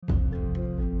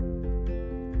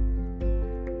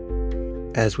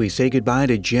As we say goodbye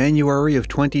to January of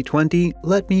 2020,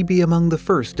 let me be among the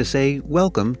first to say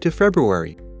welcome to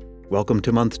February. Welcome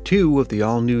to month 2 of the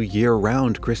all-new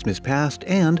year-round Christmas past,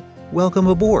 and welcome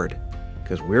aboard,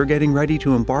 because we're getting ready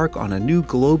to embark on a new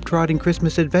globe-trotting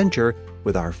Christmas adventure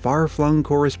with our far-flung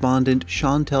correspondent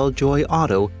Chantel Joy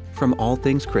Otto from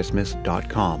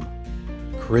allthingschristmas.com.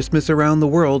 Christmas Around the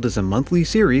World is a monthly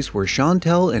series where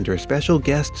Chantel and her special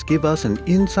guests give us an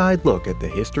inside look at the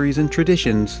histories and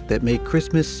traditions that make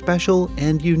Christmas special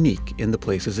and unique in the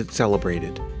places it's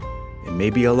celebrated. And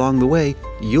maybe along the way,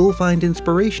 you'll find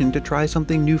inspiration to try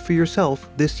something new for yourself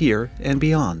this year and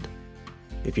beyond.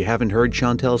 If you haven't heard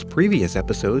Chantel's previous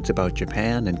episodes about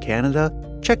Japan and Canada,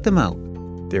 check them out.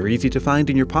 They're easy to find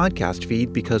in your podcast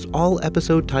feed because all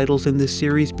episode titles in this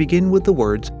series begin with the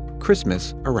words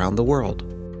Christmas Around the World.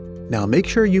 Now make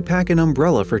sure you pack an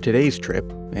umbrella for today's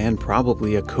trip, and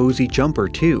probably a cozy jumper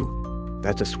too.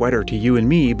 That's a sweater to you and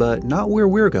me, but not where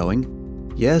we're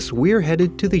going. Yes, we're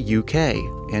headed to the UK,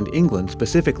 and England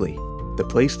specifically, the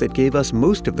place that gave us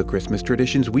most of the Christmas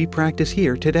traditions we practice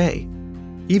here today.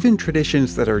 Even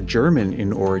traditions that are German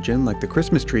in origin, like the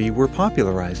Christmas tree, were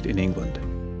popularized in England.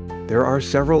 There are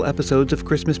several episodes of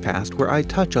Christmas Past where I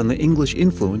touch on the English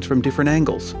influence from different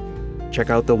angles. Check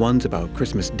out the ones about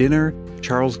Christmas dinner,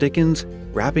 Charles Dickens,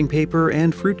 wrapping paper,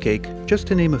 and fruitcake, just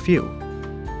to name a few.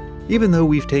 Even though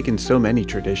we've taken so many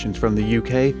traditions from the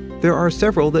UK, there are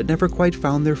several that never quite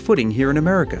found their footing here in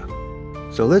America.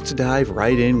 So let's dive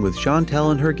right in with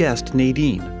Chantel and her guest,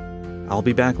 Nadine. I'll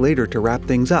be back later to wrap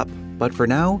things up, but for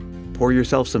now, pour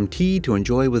yourself some tea to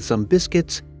enjoy with some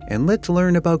biscuits, and let's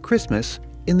learn about Christmas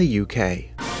in the UK.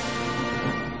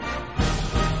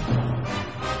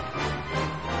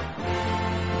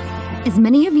 As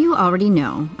many of you already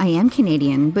know, I am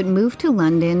Canadian, but moved to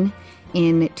London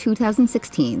in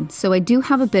 2016, so I do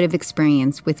have a bit of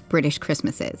experience with British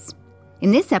Christmases.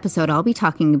 In this episode, I'll be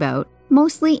talking about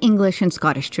mostly English and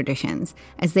Scottish traditions,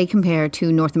 as they compare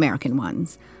to North American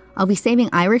ones. I'll be saving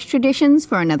Irish traditions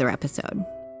for another episode.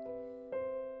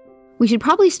 We should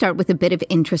probably start with a bit of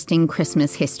interesting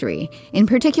Christmas history, in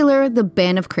particular, the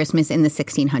ban of Christmas in the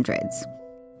 1600s.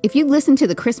 If you've listened to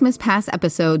the Christmas Past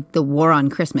episode, The War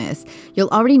on Christmas, you'll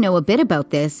already know a bit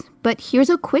about this, but here's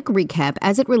a quick recap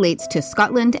as it relates to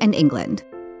Scotland and England.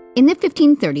 In the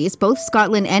 1530s, both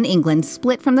Scotland and England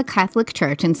split from the Catholic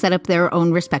Church and set up their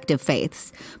own respective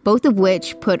faiths, both of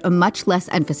which put a much less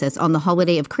emphasis on the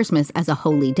holiday of Christmas as a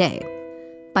holy day.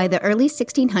 By the early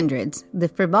 1600s, the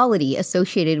frivolity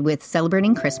associated with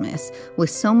celebrating Christmas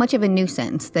was so much of a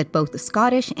nuisance that both the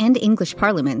Scottish and English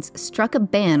parliaments struck a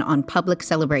ban on public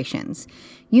celebrations.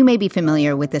 You may be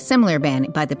familiar with a similar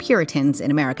ban by the Puritans in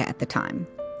America at the time.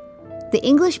 The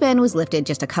English ban was lifted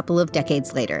just a couple of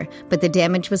decades later, but the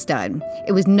damage was done.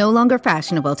 It was no longer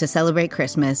fashionable to celebrate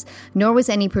Christmas, nor was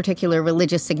any particular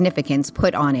religious significance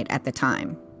put on it at the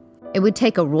time. It would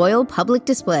take a royal public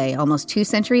display almost 2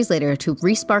 centuries later to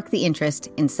re-spark the interest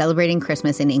in celebrating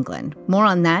Christmas in England. More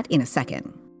on that in a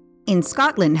second. In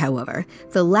Scotland, however,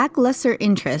 the lackluster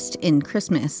interest in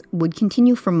Christmas would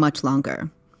continue for much longer.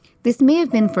 This may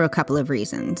have been for a couple of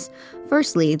reasons.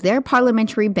 Firstly, their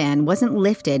parliamentary ban wasn't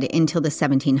lifted until the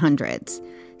 1700s.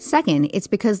 Second, it's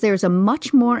because there's a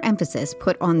much more emphasis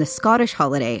put on the Scottish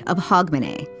holiday of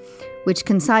Hogmanay, which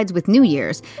coincides with New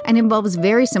Year's and involves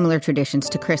very similar traditions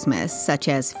to Christmas, such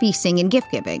as feasting and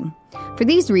gift-giving. For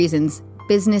these reasons,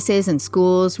 businesses and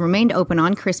schools remained open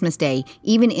on Christmas Day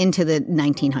even into the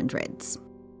 1900s.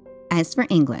 As for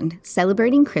England,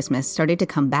 celebrating Christmas started to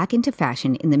come back into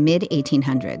fashion in the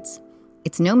mid-1800s.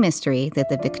 It's no mystery that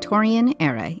the Victorian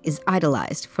era is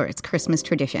idolized for its Christmas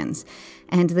traditions,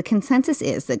 and the consensus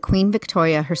is that Queen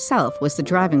Victoria herself was the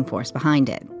driving force behind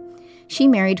it. She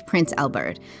married Prince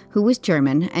Albert, who was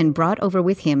German and brought over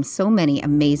with him so many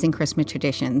amazing Christmas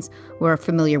traditions we're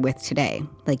familiar with today,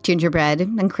 like gingerbread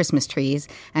and Christmas trees,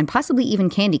 and possibly even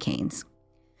candy canes.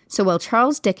 So while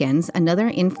Charles Dickens, another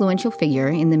influential figure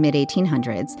in the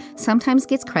mid-1800s, sometimes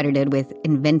gets credited with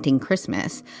inventing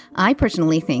Christmas, I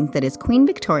personally think that it's Queen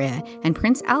Victoria and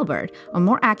Prince Albert are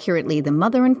more accurately the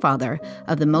mother and father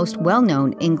of the most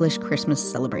well-known English Christmas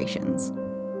celebrations.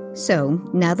 So,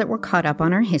 now that we're caught up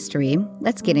on our history,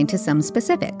 let's get into some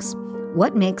specifics.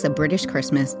 What makes a British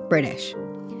Christmas British?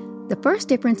 The first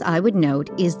difference I would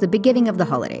note is the beginning of the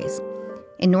holidays.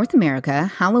 In North America,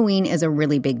 Halloween is a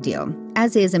really big deal,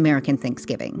 as is American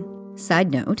Thanksgiving.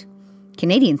 Side note,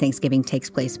 Canadian Thanksgiving takes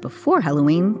place before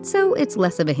Halloween, so it's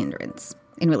less of a hindrance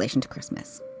in relation to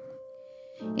Christmas.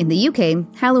 In the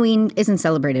UK, Halloween isn't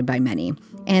celebrated by many,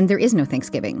 and there is no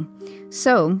Thanksgiving.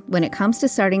 So, when it comes to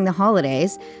starting the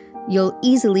holidays, you'll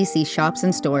easily see shops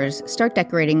and stores start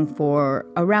decorating for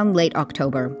around late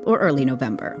October or early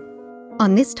November.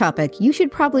 On this topic, you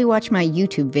should probably watch my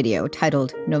YouTube video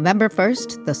titled November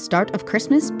 1st, The Start of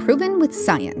Christmas Proven with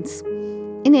Science.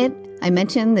 In it, I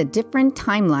mention the different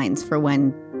timelines for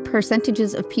when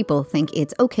percentages of people think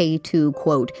it's okay to,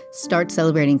 quote, start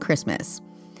celebrating Christmas.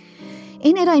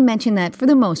 In it, I mention that for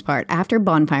the most part, after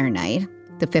Bonfire Night,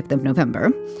 the 5th of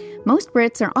November, most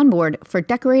Brits are on board for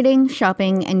decorating,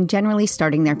 shopping, and generally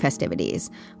starting their festivities,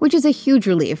 which is a huge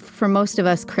relief for most of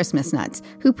us Christmas nuts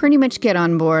who pretty much get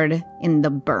on board in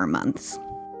the Burr months.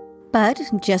 But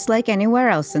just like anywhere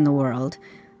else in the world,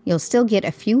 you'll still get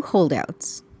a few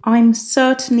holdouts. I'm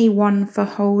certainly one for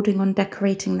holding on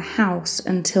decorating the house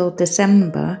until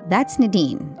December. That's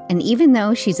Nadine, and even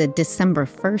though she's a December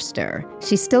 1ster,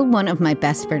 she's still one of my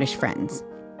best British friends.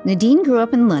 Nadine grew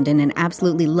up in London and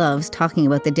absolutely loves talking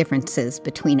about the differences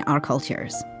between our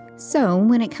cultures. So,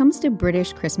 when it comes to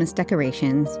British Christmas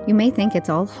decorations, you may think it's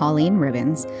all holly and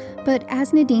ribbons, but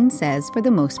as Nadine says, for the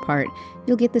most part,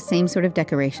 you'll get the same sort of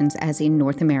decorations as in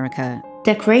North America.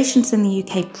 Decorations in the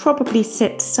UK probably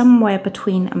sit somewhere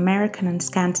between American and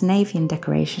Scandinavian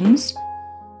decorations.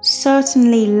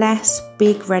 Certainly less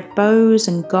big red bows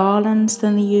and garlands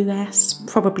than the US,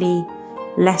 probably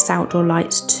less outdoor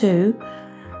lights too.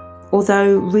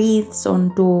 Although wreaths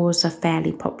on doors are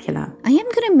fairly popular. I am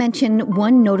going to mention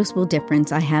one noticeable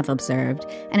difference I have observed,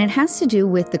 and it has to do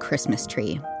with the Christmas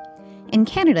tree. In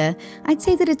Canada, I'd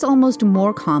say that it's almost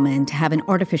more common to have an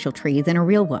artificial tree than a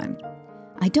real one.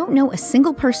 I don't know a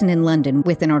single person in London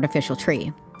with an artificial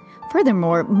tree.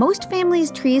 Furthermore, most families'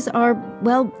 trees are,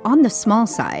 well, on the small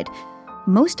side.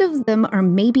 Most of them are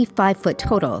maybe 5 foot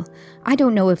total. I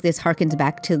don't know if this harkens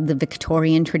back to the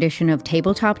Victorian tradition of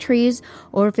tabletop trees,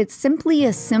 or if it's simply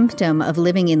a symptom of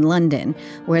living in London,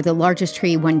 where the largest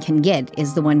tree one can get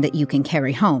is the one that you can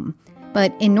carry home.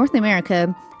 But in North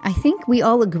America, I think we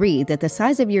all agree that the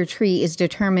size of your tree is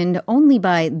determined only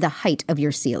by the height of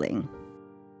your ceiling.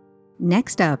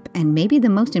 Next up, and maybe the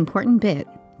most important bit,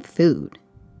 food.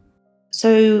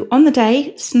 So on the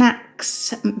day,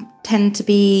 snacks tend to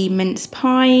be mince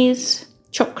pies,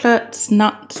 chocolates,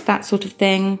 nuts, that sort of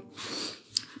thing.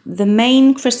 The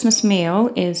main Christmas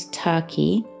meal is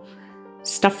turkey,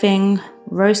 stuffing,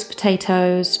 roast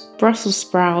potatoes, Brussels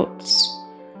sprouts,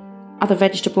 other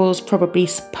vegetables, probably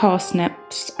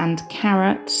parsnips and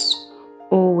carrots,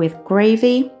 all with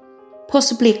gravy,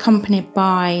 possibly accompanied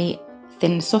by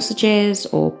thin sausages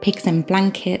or pigs in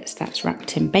blankets that's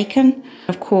wrapped in bacon.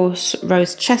 Of course,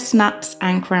 roast chestnuts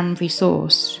and cranberry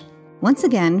sauce. Once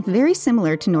again, very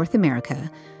similar to North America,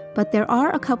 but there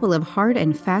are a couple of hard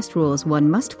and fast rules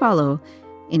one must follow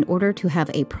in order to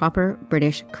have a proper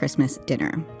British Christmas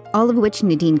dinner, all of which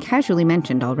Nadine casually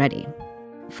mentioned already.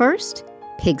 First,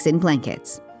 pigs in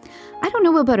blankets. I don't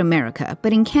know about America,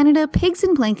 but in Canada, pigs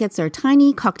in blankets are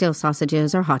tiny cocktail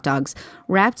sausages or hot dogs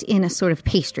wrapped in a sort of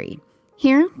pastry.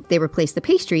 Here, they replace the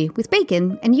pastry with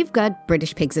bacon, and you've got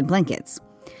British pigs in blankets.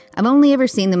 I've only ever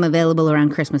seen them available around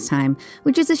Christmas time,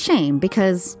 which is a shame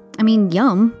because,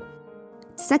 yum.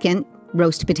 Second,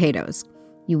 roast potatoes.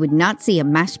 You would not see a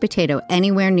mashed potato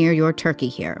anywhere near your turkey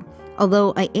here,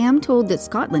 although I am told that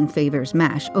Scotland favors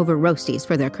mash over roasties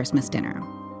for their Christmas dinner.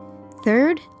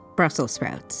 Third, Brussels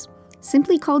sprouts.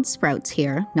 Simply called sprouts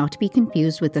here, not to be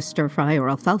confused with the stir-fry or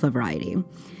alfalfa variety.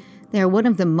 They're one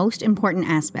of the most important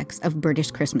aspects of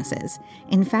British Christmases.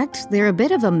 In fact, they're a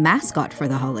bit of a mascot for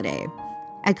the holiday.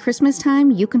 At Christmas time,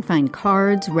 you can find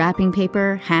cards, wrapping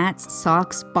paper, hats,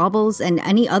 socks, baubles, and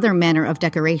any other manner of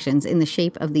decorations in the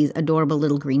shape of these adorable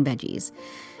little green veggies.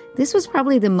 This was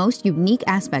probably the most unique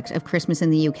aspect of Christmas in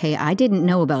the UK I didn't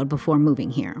know about before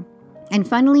moving here. And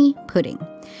finally, pudding.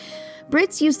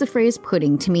 Brits use the phrase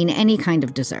pudding to mean any kind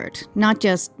of dessert, not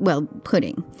just,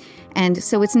 pudding. And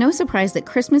so it's no surprise that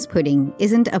Christmas pudding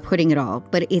isn't a pudding at all,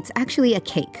 but it's actually a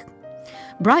cake.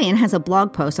 Brian has a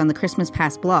blog post on the Christmas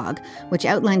Past blog, which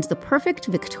outlines the perfect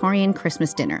Victorian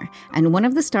Christmas dinner, and one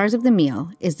of the stars of the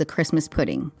meal is the Christmas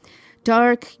pudding.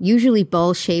 Dark, usually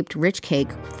ball-shaped, rich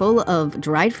cake full of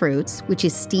dried fruits, which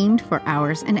is steamed for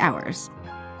hours and hours.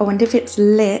 Oh, and if it's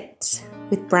lit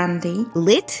with brandy.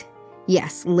 Lit?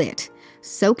 Yes, lit.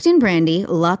 Soaked in brandy,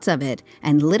 lots of it,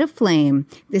 and lit aflame,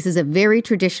 this is a very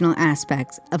traditional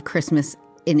aspect of Christmas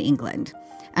in England.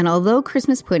 And although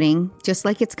Christmas pudding, just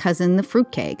like its cousin, the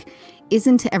fruitcake,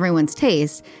 isn't to everyone's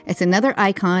taste, it's another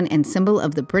icon and symbol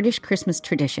of the British Christmas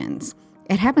traditions.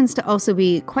 It happens to also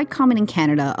be quite common in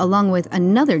Canada, along with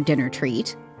another dinner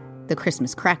treat, the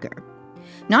Christmas cracker.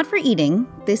 Not for eating,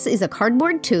 this is a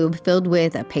cardboard tube filled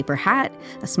with a paper hat,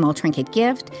 a small trinket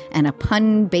gift, and a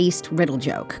pun-based riddle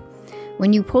joke.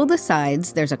 When you pull the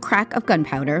sides, there's a crack of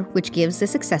gunpowder, which gives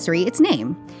this accessory its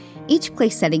name. Each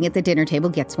place setting at the dinner table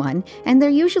gets one, and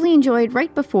they're usually enjoyed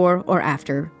right before or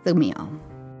after the meal.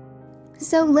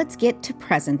 So let's get to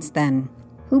presents then.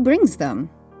 Who brings them?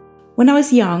 When I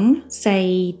was young,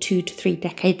 say 2 to 3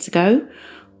 decades ago,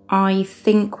 I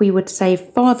think we would say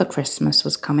Father Christmas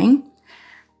was coming.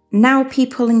 Now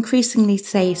people increasingly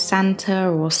say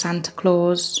Santa or Santa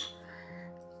Claus.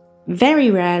 Very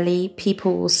rarely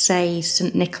people will say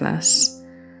St. Nicholas.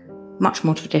 Much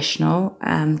more traditional,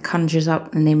 conjures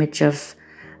up an image of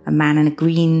a man in a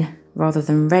green rather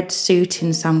than red suit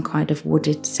in some kind of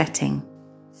wooded setting.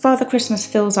 Father Christmas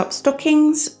fills up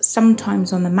stockings,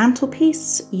 sometimes on the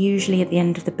mantelpiece, usually at the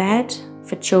end of the bed,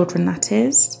 for children that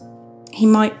is. He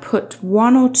might put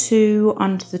 1 or 2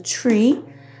 under the tree,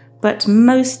 but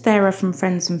most there are from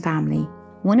friends and family.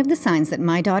 One of the signs that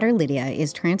my daughter Lydia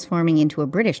is transforming into a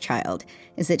British child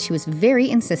is that she was very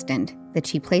insistent that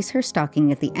she place her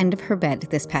stocking at the end of her bed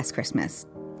this past Christmas.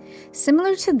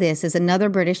 Similar to this is another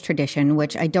British tradition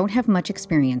which I don't have much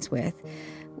experience with,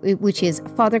 which is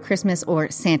Father Christmas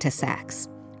or Santa sacks,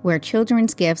 where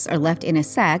children's gifts are left in a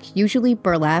sack, usually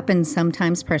burlap and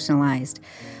sometimes personalized.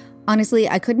 Honestly,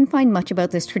 I couldn't find much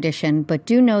about this tradition, but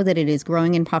do know that it is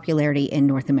growing in popularity in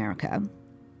North America.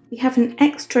 We have an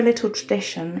extra little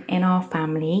tradition in our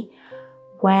family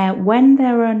where when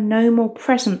there are no more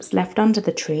presents left under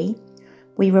the tree,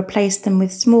 we replace them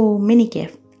with small mini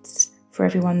gifts for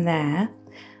everyone there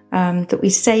that we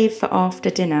save for after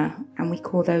dinner, and we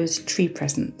call those tree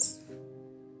presents.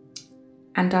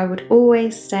 And I would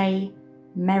always say,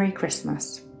 Merry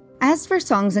Christmas. As for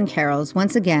songs and carols,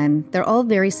 once again, they're all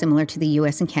very similar to the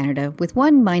US and Canada, with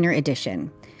one minor addition,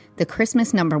 the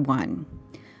Christmas number 1.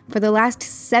 For the last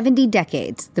 70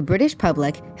 decades, the British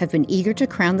public have been eager to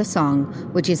crown the song,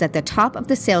 which is at the top of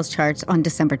the sales charts on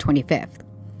December 25th.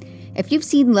 If you've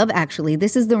seen Love Actually,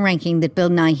 this is the ranking that Bill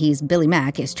Nighy's Billy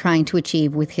Mack is trying to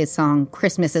achieve with his song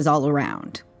Christmas is All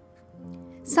Around.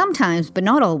 Sometimes, but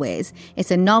not always,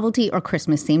 it's a novelty or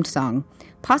Christmas-themed song,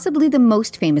 possibly the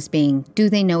most famous being Do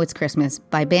They Know It's Christmas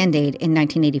by Band Aid in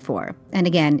 1984, and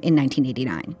again in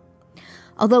 1989.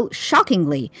 Although,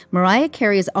 shockingly, Mariah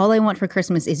Carey's All I Want for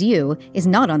Christmas Is You is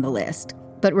not on the list,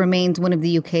 but remains one of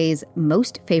the UK's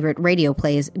most favourite radio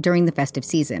plays during the festive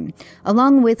season,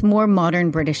 along with more modern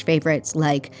British favourites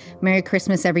like Merry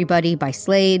Christmas Everybody by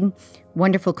Slade,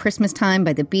 Wonderful Christmas Time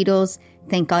by the Beatles,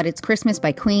 Thank God It's Christmas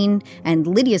by Queen, and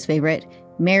Lydia's favourite,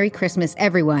 Merry Christmas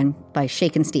Everyone by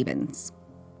Shakin' Stevens.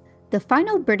 The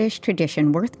final British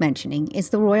tradition worth mentioning is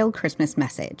the Royal Christmas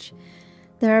Message.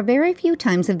 There are very few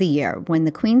times of the year when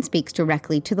the Queen speaks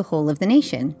directly to the whole of the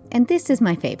nation, and this is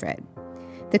my favourite.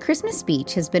 The Christmas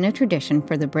speech has been a tradition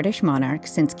for the British monarch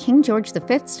since King George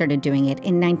V started doing it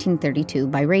in 1932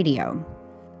 by radio.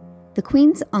 The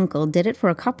Queen's uncle did it for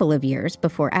a couple of years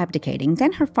before abdicating,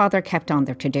 then her father kept on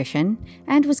their tradition,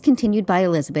 and was continued by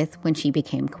Elizabeth when she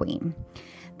became Queen.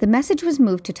 The message was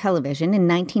moved to television in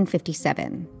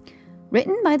 1957.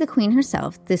 Written by the Queen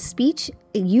herself, this speech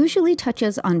usually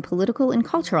touches on political and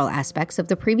cultural aspects of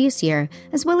the previous year,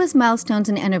 as well as milestones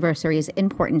and anniversaries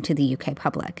important to the UK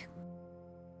public.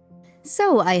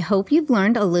 So I hope you've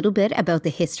learned a little bit about the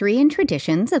history and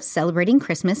traditions of celebrating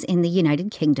Christmas in the United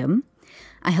Kingdom.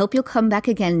 I hope you'll come back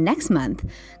again next month,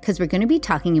 because we're going to be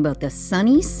talking about the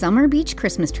sunny summer beach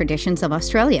Christmas traditions of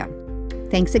Australia.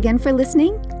 Thanks again for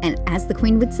listening, and as the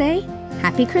Queen would say,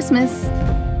 Happy Christmas!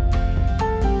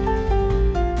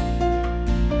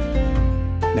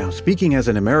 Now, speaking as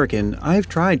an American, I've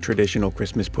tried traditional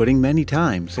Christmas pudding many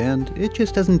times, and it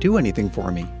just doesn't do anything for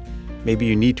me. Maybe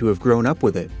you need to have grown up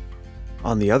with it.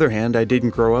 On the other hand, I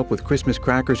didn't grow up with Christmas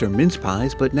crackers or mince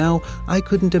pies, but now I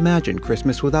couldn't imagine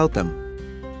Christmas without them.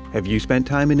 Have you spent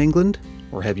time in England?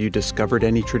 Or have you discovered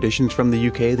any traditions from the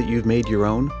UK that you've made your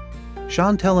own?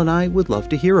 Chantel and I would love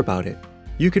to hear about it.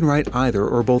 You can write either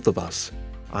or both of us.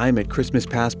 I'm at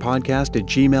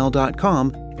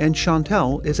christmaspastpodcast@gmail.com, and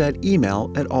Chantel is at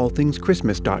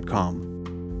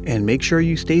email@allthingschristmas.com. And make sure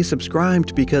you stay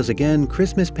subscribed because, again,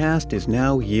 Christmas Past is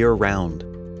now year-round.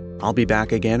 I'll be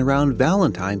back again around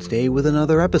Valentine's Day with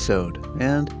another episode,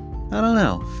 and I don't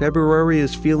know, February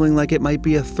is feeling like it might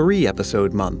be a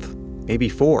 3-episode month, maybe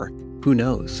 4, who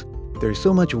knows. There's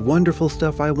so much wonderful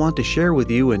stuff I want to share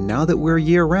with you, and now that we're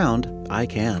year-round, I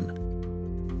can.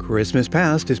 Christmas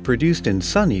Past is produced in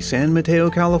sunny San Mateo,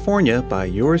 California by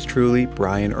yours truly,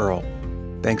 Brian Earl.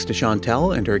 Thanks to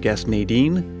Chantel and her guest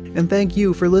Nadine, and thank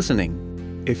you for listening.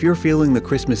 If you're feeling the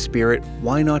Christmas spirit,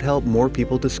 why not help more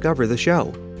people discover the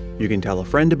show? You can tell a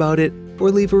friend about it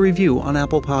or leave a review on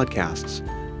Apple Podcasts.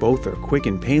 Both are quick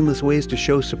and painless ways to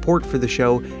show support for the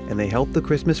show, and they help the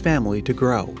Christmas family to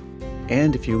grow.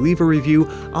 And if you leave a review,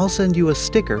 I'll send you a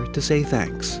sticker to say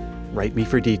thanks. Write me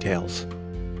for details.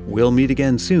 We'll meet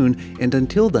again soon, and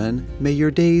until then, may your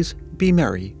days be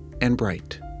merry and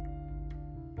bright.